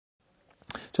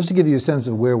just to give you a sense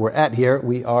of where we're at here,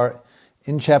 we are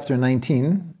in chapter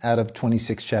 19 out of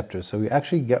 26 chapters. So we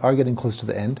actually are getting close to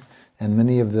the end, and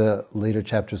many of the later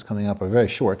chapters coming up are very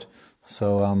short.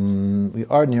 So we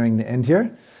are nearing the end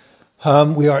here.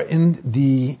 We are in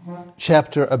the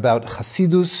chapter about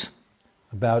Chasidus,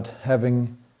 about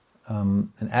having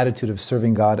an attitude of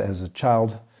serving God as a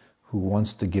child who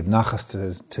wants to give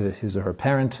nachas to his or her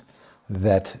parent,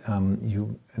 that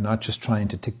you are not just trying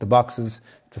to tick the boxes,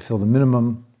 fulfill the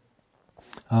minimum,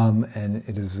 and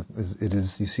it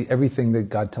is you see everything that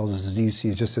God tells us to do, you see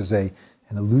it just as an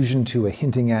allusion to, a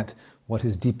hinting at what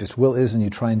his deepest will is, and you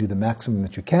try and do the maximum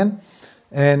that you can.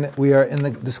 And we are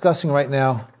discussing right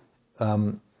now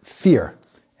fear,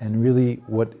 and really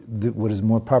what is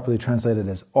more properly translated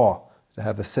as awe, to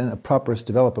have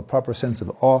develop a proper sense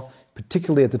of awe,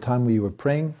 particularly at the time where you were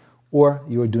praying or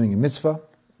you were doing a mitzvah.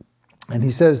 And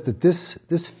he says that this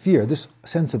fear, this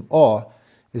sense of awe,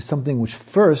 is something which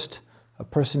first a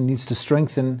person needs to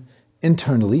strengthen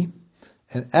internally,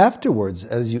 and afterwards,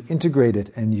 as you integrate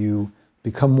it and you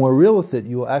become more real with it,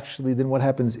 you will actually, then what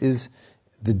happens is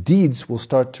the deeds will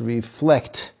start to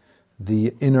reflect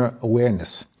the inner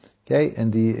awareness, okay,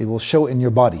 and it will show in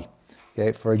your body.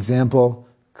 Okay, for example,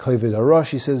 Koved Harosh,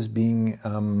 he says, being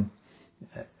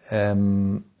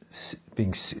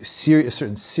serious, a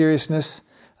certain seriousness,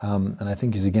 and I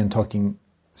think he's again talking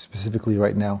specifically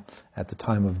right now at the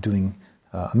time of doing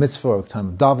a mitzvah or time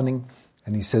of davening,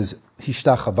 and he says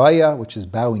Hishtach Havaya, which is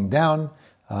bowing down,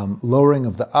 lowering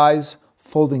of the eyes,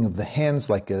 folding of the hands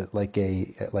like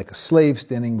a slave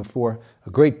standing before a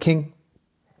great king.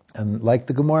 And like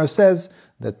the Gemara says,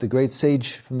 that the great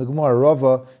sage from the Gemara,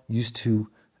 Rava, used to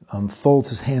fold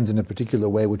his hands in a particular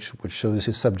way, which shows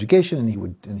his subjugation, and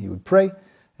he would pray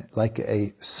like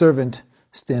a servant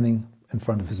standing in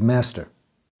front of his master.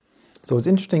 So what's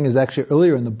interesting is actually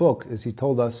earlier in the book, as he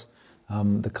told us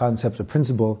the concept or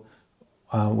principle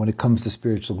when it comes to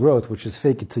spiritual growth, which is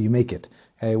fake it till you make it,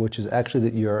 okay? Which is actually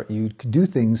that you could do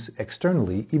things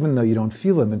externally, even though you don't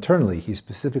feel them internally. He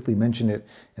specifically mentioned it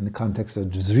in the context of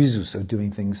zrizus, of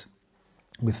doing things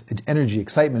with energy,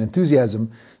 excitement,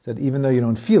 enthusiasm, that even though you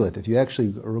don't feel it, if you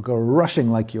actually go rushing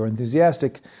like you're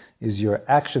enthusiastic, is your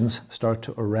actions start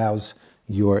to arouse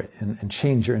and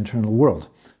change your internal world.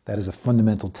 That is a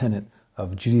fundamental tenet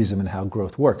of Judaism and how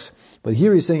growth works. But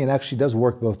here he's saying it actually does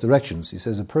work both directions. He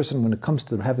says a person, when it comes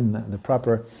to having the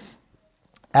proper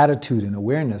attitude and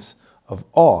awareness of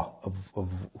awe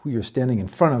of who you're standing in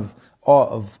front of, awe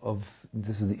of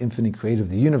this is the infinite creator of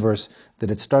the universe, that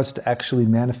it starts to actually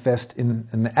manifest in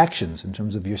the actions, in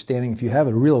terms of you're standing. If you have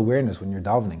a real awareness when you're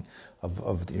davening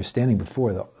of you're standing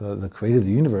before the creator of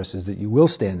the universe, is that you will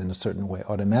stand in a certain way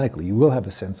automatically. You will have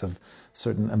a sense of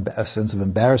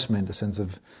embarrassment, a sense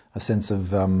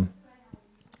of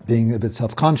being a bit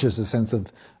self-conscious, a sense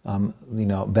of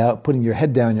about putting your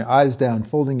head down, your eyes down,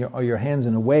 folding your hands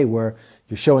in a way where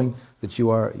you're showing that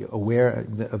you are aware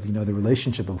of the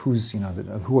relationship of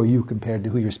who are you compared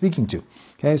to who you're speaking to.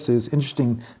 Okay, so it's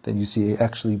interesting that you see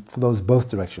actually flows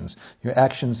both directions. Your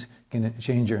actions can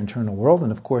change your internal world,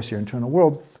 and of course your internal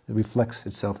world reflects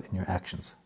itself in your actions.